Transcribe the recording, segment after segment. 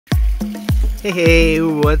Hey,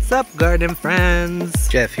 what's up, garden friends?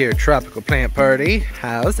 Jeff here, Tropical Plant Party.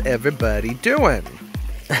 How's everybody doing?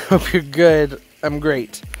 I hope you're good. I'm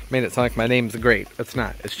great. Made it sound like my name's great. It's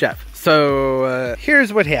not. It's Jeff. So,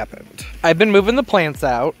 here's what happened. I've been moving the plants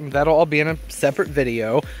out. That'll all be in a separate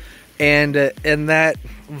video. And in that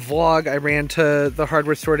vlog, I ran to the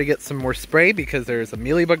hardware store to get some more spray because there's a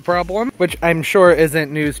mealybug problem, which I'm sure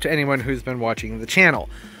isn't news to anyone who's been watching the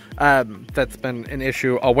channel. That's been an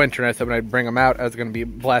issue all winter, and I said when I bring them out, I was going to be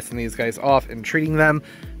blasting these guys off and treating them.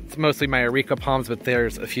 It's mostly my areca palms, but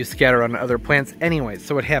there's a few scatter on other plants. Anyways,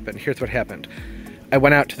 so what happened? Here's what happened. I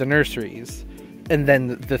went out to the nurseries, and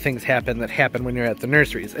then the things happen that happen when you're at the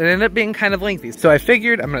nurseries. It ended up being kind of lengthy. So I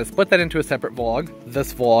figured I'm going to split that into a separate vlog.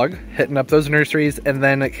 This vlog, hitting up those nurseries, and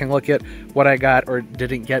then I can look at what I got or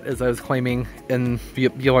didn't get as I was claiming, and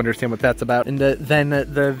you'll understand what that's about. And then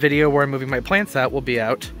the video where I'm moving my plants out will be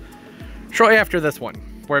out shortly after this one,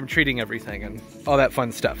 where I'm treating everything and all that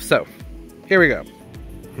fun stuff. So, here we go.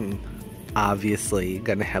 Obviously,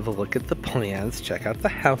 gonna have a look at the plants, check out the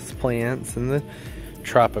house plants and the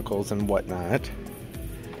tropicals and whatnot.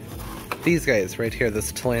 These guys right here,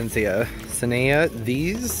 this tillandsia, cyanea,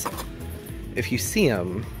 these, if you see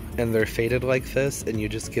them and they're faded like this and you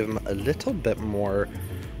just give them a little bit more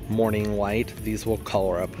morning light, these will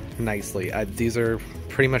color up nicely. These are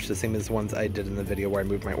pretty much the same as the ones I did in the video where I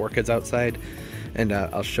moved my orchids outside, and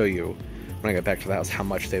I'll show you when I get back to the house how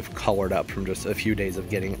much they've colored up from just a few days of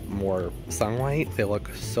getting more sunlight. They look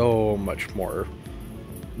so much more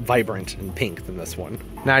vibrant and pink than this one.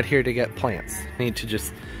 Not here to get plants. I need to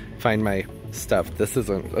just find my stuff. That's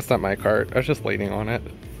not my cart. I was just waiting on it.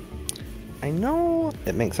 I know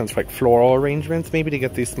it makes sense for like floral arrangements maybe to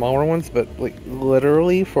get these smaller ones, but like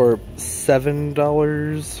literally for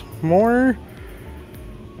 $7 more?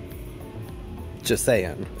 Just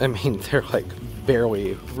saying. I mean, they're like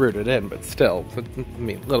barely rooted in, but still, I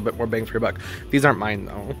mean, a little bit more bang for your buck. These aren't mine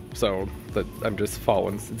though, so I'm just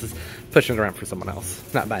following, just pushing it around for someone else.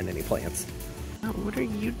 Not buying any plants. Oh, what are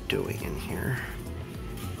you doing in here?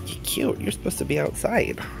 You're cute. You're supposed to be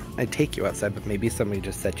outside. I'd take you outside, but maybe somebody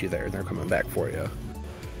just set you there and they're coming back for you.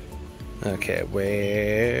 Okay,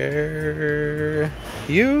 where...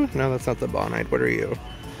 You? No, that's not the bonite. What are you?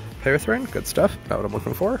 Pyrethrin? Good stuff. Not what I'm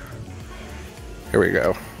looking for. Here we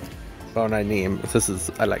go. Bonite neem.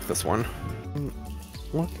 I like this one.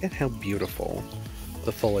 Look at how beautiful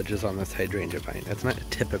the foliage is on this hydrangea vine. It's not a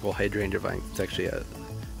typical hydrangea vine. It's actually a,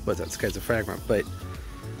 what's that, schizophragma, but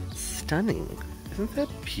stunning. Isn't that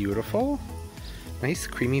beautiful? Nice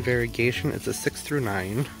creamy variegation. It's a 6 through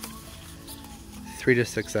 9. 3 to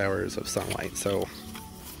 6 hours of sunlight, so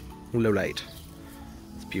low light.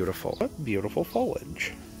 It's beautiful. What beautiful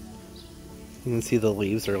foliage. You can see the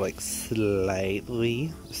leaves are like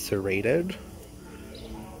slightly serrated.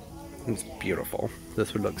 It's beautiful.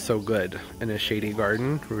 This would look so good in a shady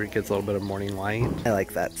garden where it gets a little bit of morning light. I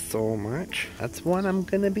like that so much. That's one I'm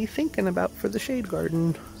gonna be thinking about for the shade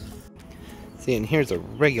garden. See, and here's a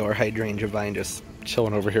regular hydrangea vine just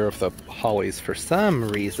chilling over here with the hollies for some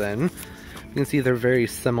reason. You can see they're very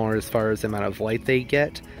similar as far as the amount of light they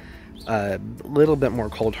get. A little bit more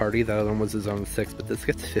cold hardy. That other one was a zone 6, but this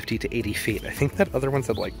gets 50 to 80 feet. I think that other one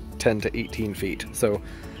said like 10 to 18 feet. So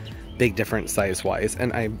big difference size-wise.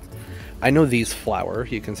 And I know these flower.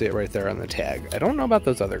 You can see it right there on the tag. I don't know about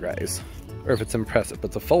those other guys, or if it's impressive,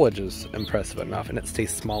 but the foliage is impressive enough, and it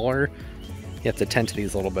stays smaller. You have to tend to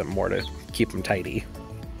these a little bit more to keep them tidy.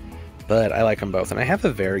 But I like them both, and I have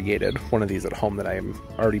a variegated one of these at home that I'm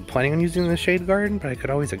already planning on using in the shade garden, but I could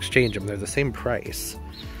always exchange them. They're the same price.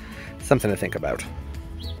 Something to think about.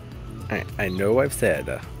 I know I've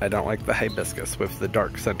said I don't like the hibiscus with the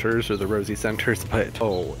dark centers or the rosy centers, but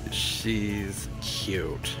oh, she's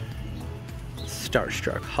cute.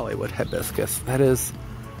 Starstruck Hollywood hibiscus. That is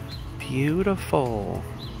beautiful.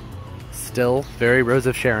 Still very Rose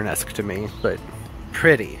of Sharon-esque to me, but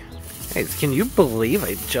pretty. Guys, can you believe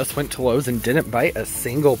I just went to Lowe's and didn't buy a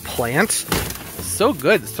single plant? So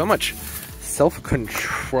good, so much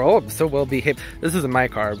self-control. I'm so well behaved. This isn't my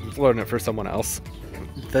car, I'm loading it for someone else.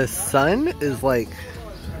 The sun is like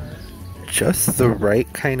just the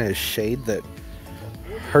right kind of shade that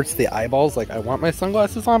hurts the eyeballs. Like I want my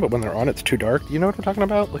sunglasses on, but when they're on it's too dark. You know what I'm talking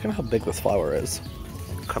about? Look at how big this flower is.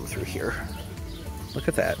 Come through here. Look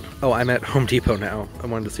at that. Oh, I'm at Home Depot now. I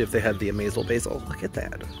wanted to see if they had the Amazil Basil. Look at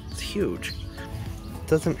that. It's huge. It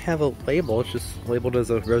doesn't have a label. It's just labeled as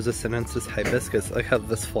a Rosa sinensis hibiscus. I have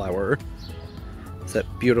this flower. It's that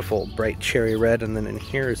beautiful bright cherry red, and then in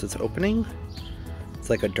here is its opening. It's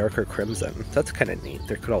like a darker crimson. That's kind of neat.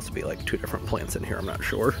 There could also be like 2 different plants in here. I'm not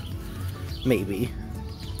sure. Maybe.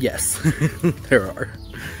 Yes, there are.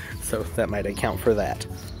 so that might account for that.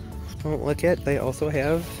 Oh, look at, they also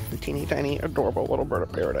have a teeny tiny adorable little bird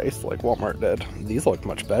of paradise like Walmart did. These look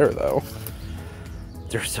much better though.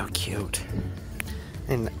 They're so cute.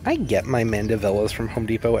 And I get my mandevillas from Home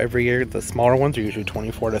Depot every year. The smaller ones are usually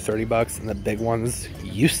 24 to 30 bucks, and the big ones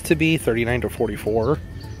used to be 39 to 44.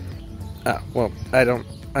 Well, I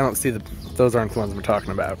don't see those aren't the ones we're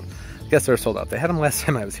talking about. I guess they're sold out. They had them last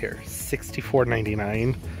time I was here.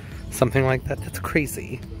 $64.99, something like that. That's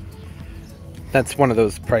crazy. That's one of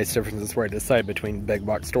those price differences where I decide between big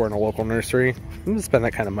box store and a local nursery. I'm gonna spend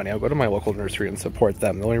that kind of money. I'll go to my local nursery and support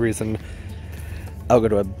them. The only reason I'll go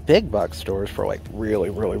to a big box stores for like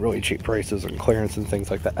really cheap prices and clearance and things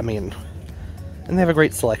like that. I mean, and they have a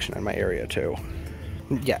great selection in my area too.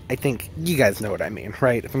 Yeah, I think you guys know what I mean,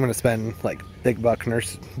 right? If I'm going to spend like big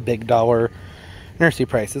dollar nursery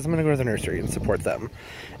prices, I'm going to go to the nursery and support them.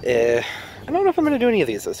 I don't know if I'm going to do any of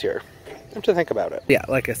these this year. I have to think about it. Yeah,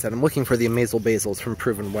 like I said, I'm looking for the Amazil Basils from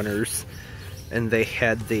Proven Winners, and they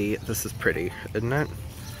had this is pretty, isn't it?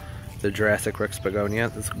 The Jurassic Rex begonia.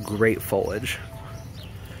 This great foliage.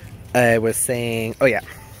 I was saying, oh yeah,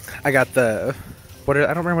 I got I don't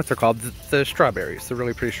remember what they're called, the strawberries, the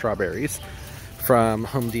really pretty strawberries from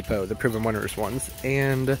Home Depot, the Proven Winners ones,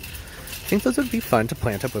 and I think those would be fun to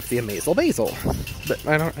plant up with the Amazil Basil, but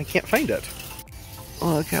I can't find it.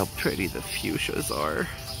 Look how pretty the fuchsias are.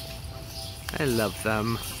 I love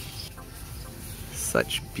them.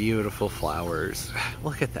 Such beautiful flowers.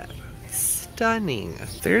 Look at that. Stunning.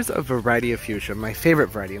 There's a variety of fuchsia, my favorite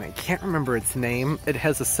variety, and I can't remember its name. It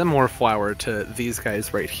has a similar flower to these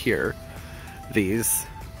guys right here. These.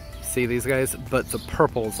 See these guys? But the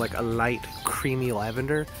purple is like a light, creamy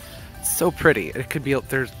lavender. So pretty. It could be,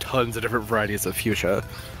 there's tons of different varieties of fuchsia.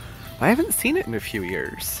 I haven't seen it in a few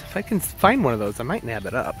years. If I can find one of those, I might nab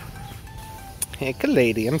it up. Hey,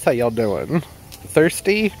 Caladiums, how y'all doing?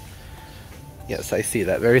 Thirsty? Yes, I see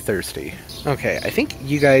that. Very thirsty. Okay, I think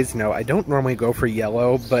you guys know I don't normally go for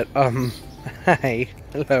yellow, but, hi.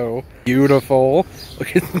 Hello. Beautiful.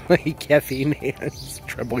 Look at my caffeine hands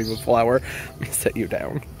trembling with flower. Let me set you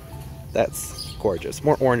down. That's gorgeous.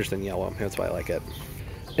 More orange than yellow. That's why I like it.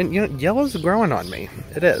 And, you know, yellow's growing on me.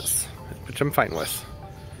 It is. Which I'm fine with.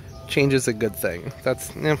 Change is a good thing.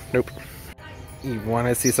 That's, nope. You want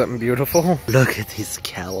to see something beautiful? Look at these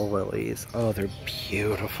calla lilies. Oh, they're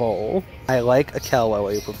beautiful. I like a calla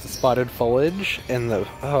lily with the spotted foliage and the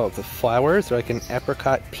flowers are like an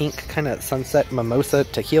apricot pink kind of sunset mimosa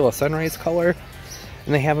tequila sunrise color.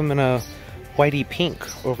 And they have them in a whitey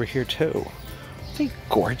pink over here too. Aren't they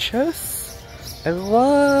gorgeous? I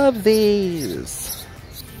love these.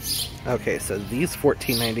 Okay, so these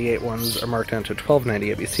 $14.98 ones are marked down to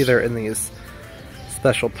 $12.98. You see they're in these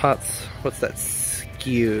special pots. What's that?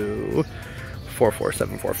 SKU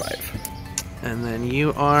 44745. And then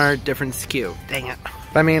you are different SKU. Dang it.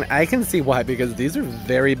 I mean, I can see why, because these are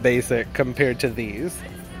very basic compared to these.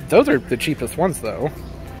 Those are the cheapest ones though.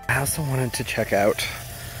 I also wanted to check out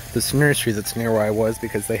this nursery that's near where I was,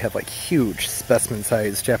 because they have like huge specimen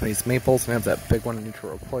sized Japanese maples, and I have that big one I need to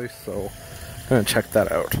replace, so I'm gonna check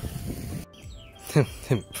that out.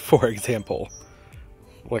 For example,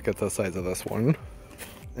 look at the size of this one.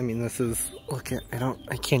 I mean, this is, look at,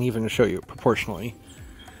 I can't even show you proportionally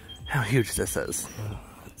how huge this is.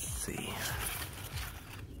 Let's see.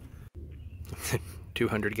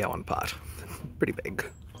 200-gallon pot. Pretty big.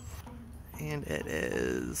 And it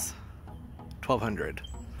is $1,200.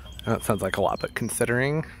 That sounds like a lot, but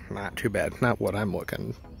considering, not too bad. Not what I'm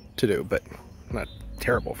looking to do, but not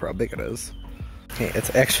terrible for how big it is. Okay,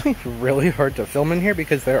 it's actually really hard to film in here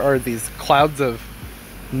because there are these clouds of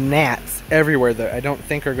gnats everywhere that I don't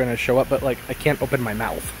think are going to show up, but like I can't open my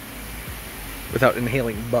mouth without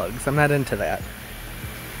inhaling bugs. I'm not into that.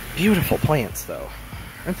 Beautiful plants though.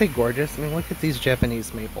 Aren't they gorgeous? I mean, look at these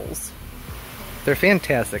Japanese maples. They're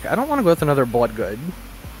fantastic. I don't want to go with another bloodgood.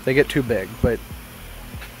 They get too big, but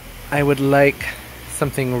I would like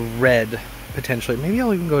something red potentially. Maybe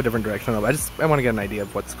I'll even go a different direction. I want to get an idea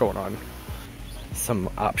of what's going on. Some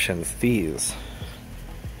options. These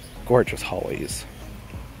gorgeous hollies.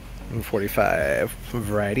 45.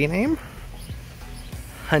 Variety name?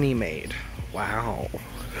 Honey Maid. Wow.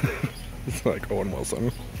 It's like Owen Wilson.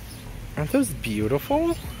 Aren't those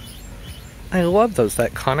beautiful? I love those,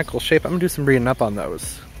 that conical shape. I'm gonna do some reading up on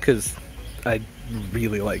those because I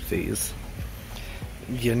really like these.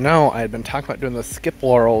 You know, I had been talking about doing the skip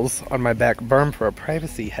laurels on my back berm for a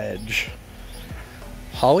privacy hedge.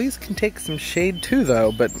 Hollies can take some shade too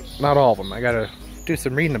though, but not all of them. I gotta do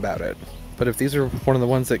some reading about it. But if these are one of the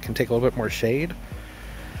ones that can take a little bit more shade,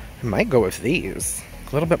 I might go with these.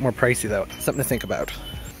 A little bit more pricey though. Something to think about.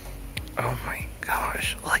 Oh my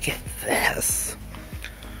gosh, look at this.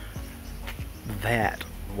 That,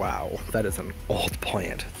 wow, that is an old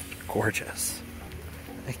plant. Gorgeous.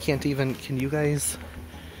 I can't even, can you guys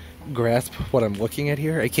grasp what I'm looking at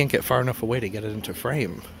here? I can't get far enough away to get it into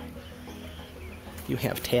frame. You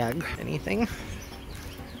have tag anything?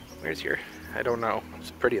 Where's your, I don't know.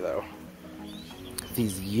 It's pretty though.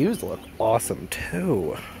 These yews look awesome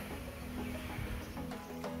too.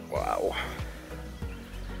 Wow.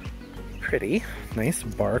 Pretty. Nice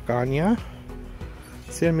bark on ya.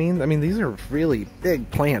 See what I mean? I mean, these are really big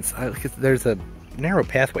plants. There's a narrow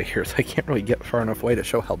pathway here, so I can't really get far enough away to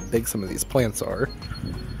show how big some of these plants are.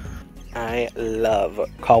 I love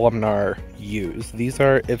columnar yews. These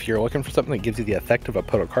are, if you're looking for something that gives you the effect of a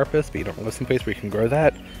podocarpus, but you don't live someplace where you can grow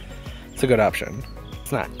that, it's a good option.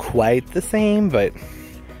 It's not quite the same, but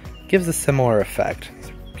gives a similar effect.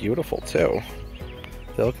 It's beautiful too.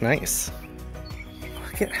 They look nice.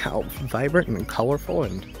 Look at how vibrant and colorful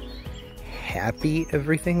and happy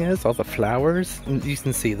everything is. All the flowers. And you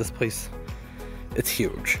can see this place, it's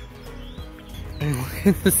huge. And look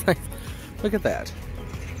at this size. Look at that.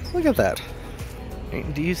 Look at that.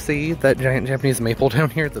 Do you see that giant Japanese maple down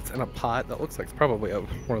here that's in a pot? That looks like it's probably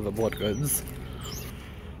one of the blood goods.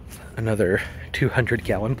 Another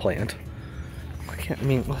 200-gallon plant. I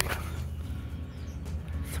mean, look.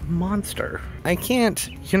 It's a monster. I can't,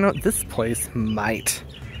 you know, this place might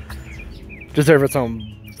deserve its own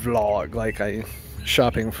vlog, like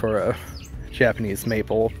shopping for a Japanese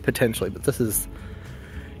maple, potentially, but this is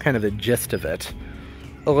kind of the gist of it.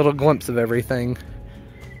 A little glimpse of everything.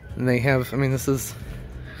 And they have, I mean, this is,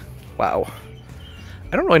 wow.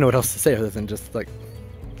 I don't really know what else to say other than just like,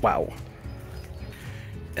 wow.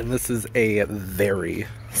 And this is a very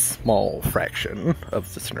small fraction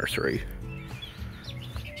of this nursery.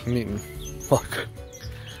 I mean, look.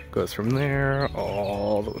 Goes from there,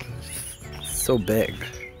 all the, so big.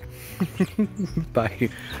 Go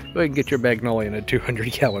ahead and get your magnolia in a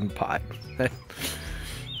 200-gallon pot.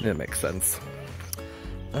 That makes sense.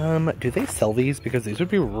 Do they sell these? Because these would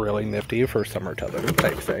be really nifty for summer tubbing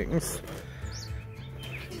type things.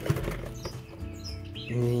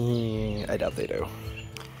 I doubt they do.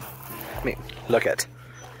 I mean, look at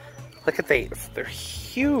these. They're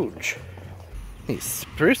huge. These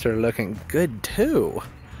spruce are looking good too.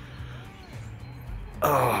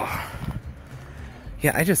 Oh.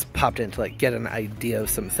 Yeah, I just popped in to like get an idea of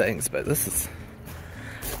some things, but this is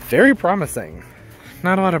very promising.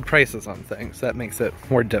 Not a lot of prices on things. That makes it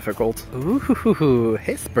more difficult. Ooh,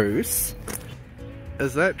 hey spruce.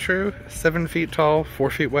 Is that true? 7 feet tall, 4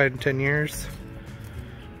 feet wide in 10 years?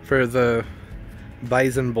 For the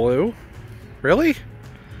bison blue? Really?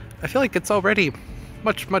 I feel like it's already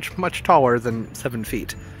much taller than 7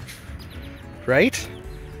 feet. Right?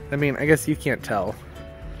 I mean, I guess you can't tell.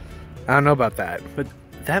 I don't know about that, but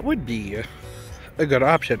that would be a good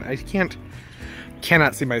option. I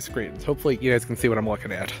cannot see my screens. Hopefully you guys can see what I'm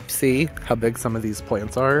looking at. See how big some of these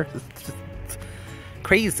plants are? It's just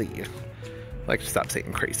crazy. I like to stop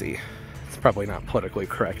saying crazy. It's probably not politically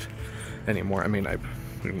correct anymore. I mean, I'm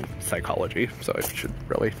in psychology, so I should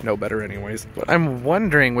really know better anyways. But I'm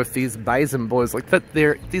wondering with these bison blues, like that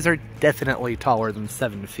these are definitely taller than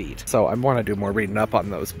 7 feet. So I want to do more reading up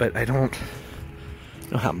on those, but I don't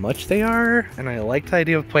know how much they are, and I like the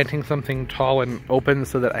idea of planting something tall and open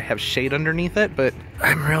so that I have shade underneath it, but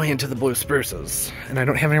I'm really into the blue spruces, and I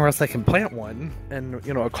don't have anywhere else I can plant one, and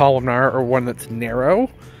you know, a columnar or one that's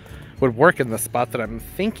narrow would work in the spot that I'm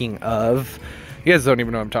thinking of. You guys don't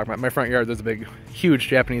even know what I'm talking about. In my front yard, there's a big, huge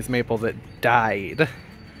Japanese maple that died,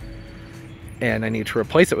 and I need to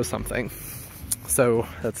replace it with something. So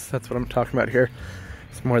that's what I'm talking about here.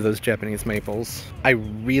 It's more of those Japanese maples. I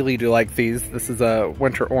really do like these. This is a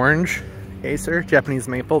winter orange Acer Japanese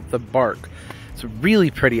maple. The bark, it's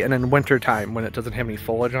really pretty, and in winter time when it doesn't have any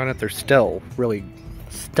foliage on it, they're still really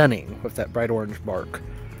stunning with that bright orange bark.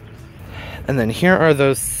 And then here are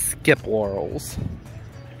those skip laurels.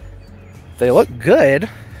 They look good.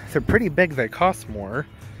 They're pretty big. They cost more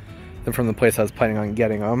than from the place I was planning on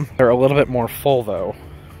getting them. They're a little bit more full though.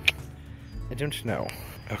 I don't know.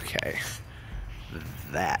 Okay.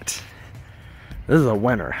 That. This is a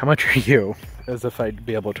winner. How much are you? As if I'd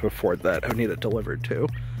be able to afford that. I would need it delivered too.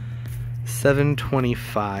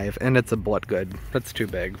 $7.25, and it's a blood good. That's too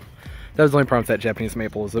big. That was the only problem with that Japanese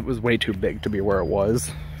maple, is it was way too big to be where it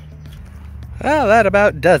was. Well, that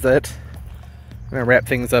about does it. I'm gonna wrap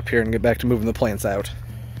things up here and get back to moving the plants out.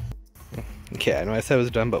 Okay, I know I said I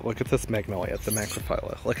was done, but look at this magnolia, the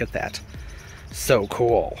macrophylla. Look at that. So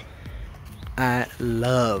cool. I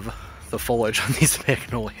love the foliage on these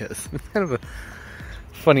magnolias. It's kind of a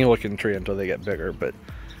funny looking tree until they get bigger, but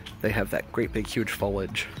They have that great big huge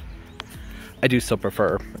foliage. I do still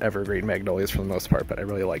prefer evergreen magnolias for the most part, but I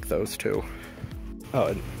really like those too. Oh,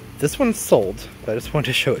 and this one's sold, but I just wanted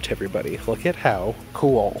to show it to everybody. Look at how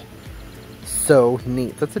cool. So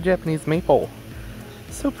neat. That's a Japanese maple.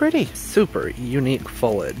 So pretty. Super unique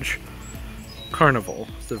foliage. Carnival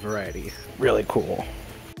is the variety. Really cool.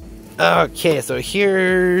 Okay, so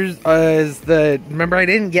here's remember I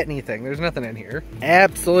didn't get anything. There's nothing in here.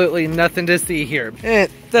 Absolutely nothing to see here.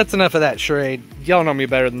 That's enough of that charade. Y'all know me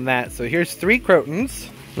better than that. So here's 3 Crotons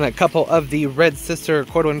and a couple of the red sister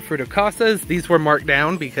Cordylines frutocasas. These were marked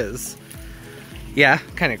down because, yeah,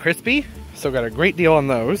 kind of crispy. So got a great deal on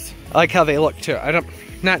those. I like how they look too.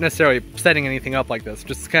 Not necessarily setting anything up like this,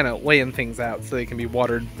 just kind of laying things out so they can be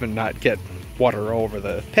watered and not get water all over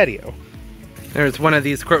the patio. There's one of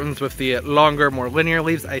these Crotons with the longer, more linear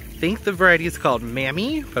leaves. I think the variety is called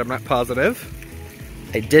Mammy, but I'm not positive.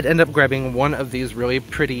 I did end up grabbing one of these really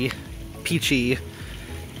pretty, peachy,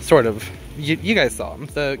 sort of, you guys saw them,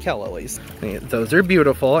 the calla lilies. Those are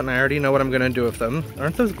beautiful, and I already know what I'm gonna do with them.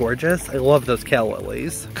 Aren't those gorgeous? I love those calla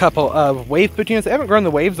lilies. A couple of wave petunias. I haven't grown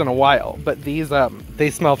the waves in a while, but these, they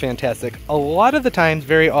smell fantastic. A lot of the times,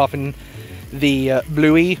 very often, the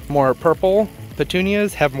bluey, more purple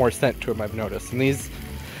petunias have more scent to them, I've noticed. And these,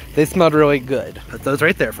 they smelled really good. Put those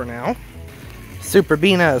right there for now.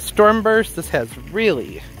 Superbena Stormburst. This has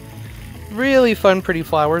really, really fun, pretty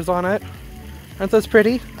flowers on it. Aren't those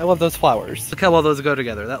pretty? I love those flowers. Look how well those go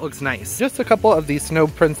together. That looks nice. Just a couple of these Snow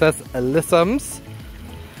Princess Alyssums.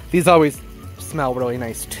 These always smell really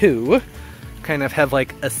nice too. Kind of have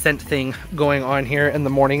like a scent thing going on here in the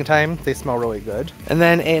morning time. They smell really good. And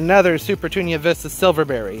then another Supertunia Vista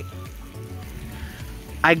Silverberry.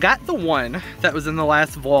 I got the one that was in the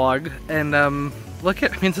last vlog, and look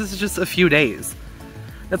at, I mean, this is just a few days.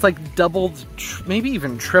 It's like doubled, maybe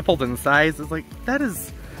even tripled in size. It's like, that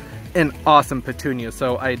is an awesome petunia.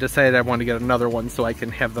 So I decided I wanted to get another one so I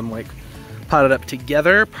can have them like potted up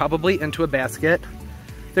together, probably into a basket.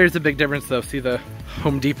 There's a big difference though. See the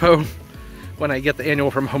Home Depot, when I get the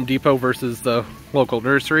annual from Home Depot versus the local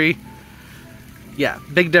nursery. Yeah,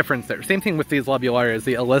 big difference there. Same thing with these lobularias,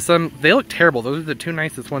 the Alyssum. They look terrible. Those are the 2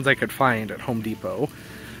 nicest ones I could find at Home Depot.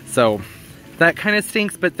 So that kind of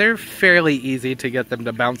stinks, but they're fairly easy to get them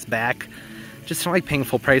to bounce back. Just don't like paying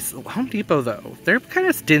full price. Home Depot though, they're kind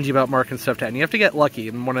of stingy about marking stuff down. You have to get lucky,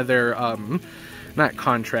 and one of their, not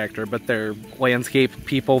contractor, but their landscape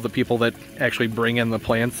people, the people that actually bring in the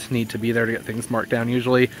plants, need to be there to get things marked down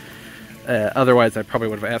usually. Otherwise I probably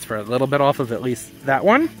would have asked for a little bit off of at least that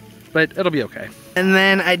one. But it'll be okay. And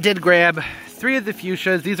then I did grab 3 of the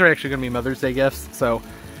fuchsias. These are actually going to be Mother's Day gifts, so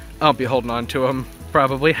I'll be holding on to them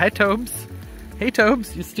probably. Hi, Tobes. Hey,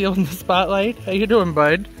 Tobes, you stealing the spotlight? How you doing,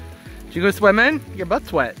 bud? Did you go swimming? Your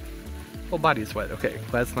butt's wet. Whole body's wet. Okay,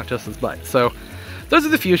 well, that's not just his butt. So those are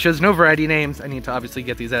the fuchsias. No variety names. I need to obviously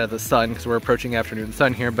get these out of the sun because we're approaching afternoon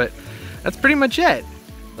sun here, but that's pretty much it.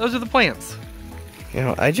 Those are the plants. You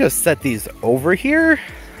know, I just set these over here,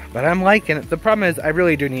 but I'm liking it. The problem is I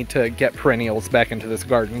really do need to get perennials back into this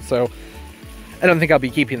garden, so I don't think I'll be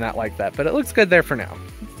keeping that like that, but it looks good there for now.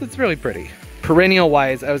 It's really pretty. Perennial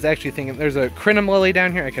wise, I was actually thinking there's a crinum lily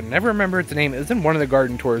down here. I can never remember its name. It was in one of the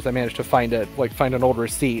garden tours. I managed to find it, like find an old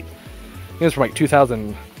receipt. It was from like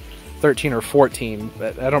 2013 or 14,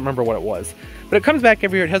 but I don't remember what it was. But it comes back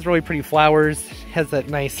every year. It has really pretty flowers, has that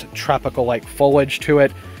nice tropical like foliage to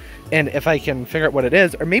it. And if I can figure out what it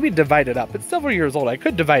is, or maybe divide it up. It's several years old. I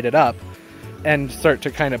could divide it up and start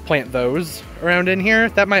to kind of plant those around in here.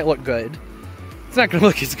 That might look good. It's not going to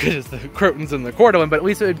look as good as the Crotons and the Cordyline, but at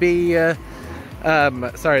least it would be,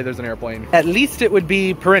 sorry, there's an airplane. At least it would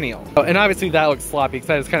be perennial. Oh, and obviously that looks sloppy because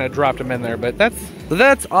I just kind of dropped them in there, but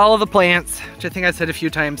that's all of the plants, which I think I said a few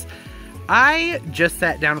times. I just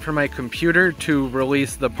sat down for my computer to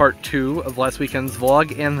release the part 2 of last weekend's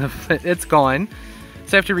vlog, and it's gone.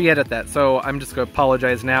 So I have to re-edit that, so I'm just going to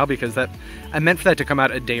apologize now because I meant for that to come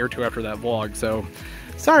out a day or 2 after that vlog, so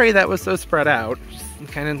sorry that was so spread out.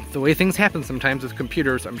 Just kind of the way things happen sometimes with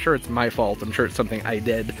computers. I'm sure it's my fault. I'm sure it's something I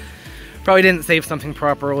did. Probably didn't save something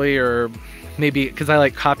properly, or maybe because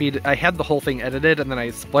I had the whole thing edited and then I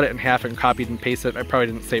split it in half and copied and pasted it. I probably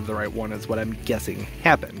didn't save the right one is what I'm guessing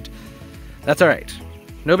happened. That's alright.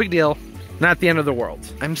 No big deal. Not the end of the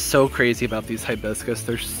world. I'm so crazy about these hibiscus.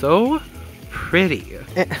 They're so pretty.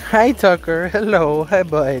 Hi Tucker, hello, hi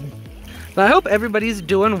bud. I hope everybody's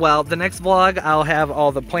doing well. The next vlog I'll have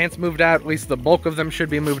all the plants moved out, at least the bulk of them should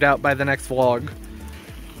be moved out by the next vlog.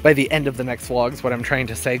 By the end of the next vlog is what I'm trying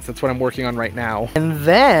to say, because that's what I'm working on right now. And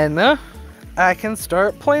then I can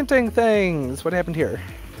start planting things. What happened here?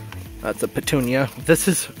 That's a petunia. This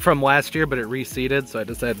is from last year, but it reseeded, so I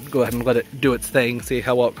decided to go ahead and let it do its thing, see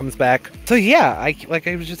how well it comes back. So yeah, like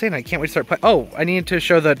I was just saying, I can't wait to start oh, I need to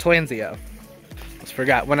show the tillandsia. Just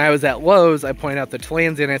forgot. When I was at Lowe's, I pointed out the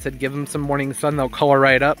tillandsia and I said, give them some morning sun, they'll color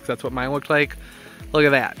right up, 'cause that's what mine looked like. Look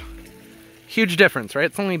at that. Huge difference, right?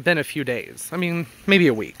 It's only been a few days. I mean, maybe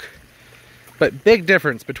a week. But big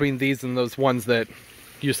difference between these and those ones that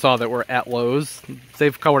you saw that were at Lowe's.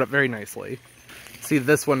 They've colored up very nicely. See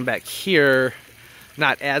this one back here,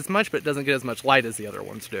 not as much, but it doesn't get as much light as the other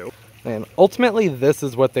ones do. And ultimately, this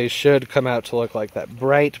is what they should come out to look like. That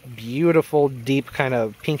bright, beautiful, deep kind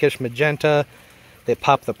of pinkish magenta. They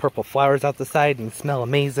pop the purple flowers out the side and smell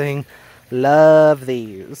amazing. Love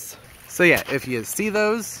these. So yeah, if you see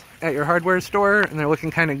those at your hardware store and they're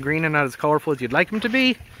looking kind of green and not as colorful as you'd like them to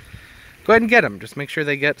be, go ahead and get them. Just make sure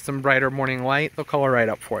they get some brighter morning light. They'll color right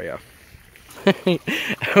up for you. I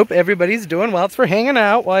hope everybody's doing well. It's for hanging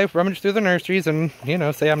out while I rummage through the nurseries and, you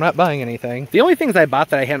know, say I'm not buying anything. The only things I bought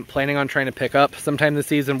that I hadn't planning on trying to pick up sometime this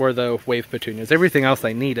season were the wave petunias. Everything else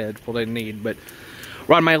I needed, well, I didn't need, but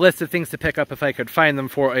were on my list of things to pick up if I could find them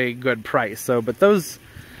for a good price. So, but those,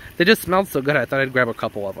 they just smelled so good, I thought I'd grab a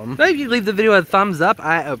couple of them. So if you leave the video a thumbs up,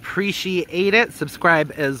 I appreciate it.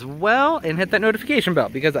 Subscribe as well, and hit that notification bell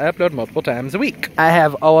because I upload multiple times a week. I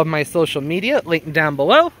have all of my social media linked down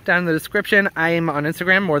below, down in the description. I am on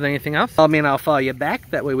Instagram more than anything else. Follow me and I'll follow you back.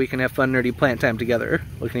 That way we can have fun, nerdy plant time together,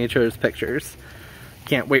 looking at each other's pictures.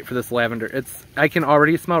 Can't wait for this lavender. I can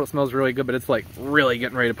already smell it. It smells really good, but it's like really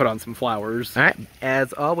getting ready to put on some flowers. All right,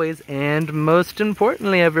 as always, and most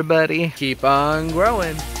importantly, everybody, keep on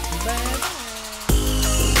growing.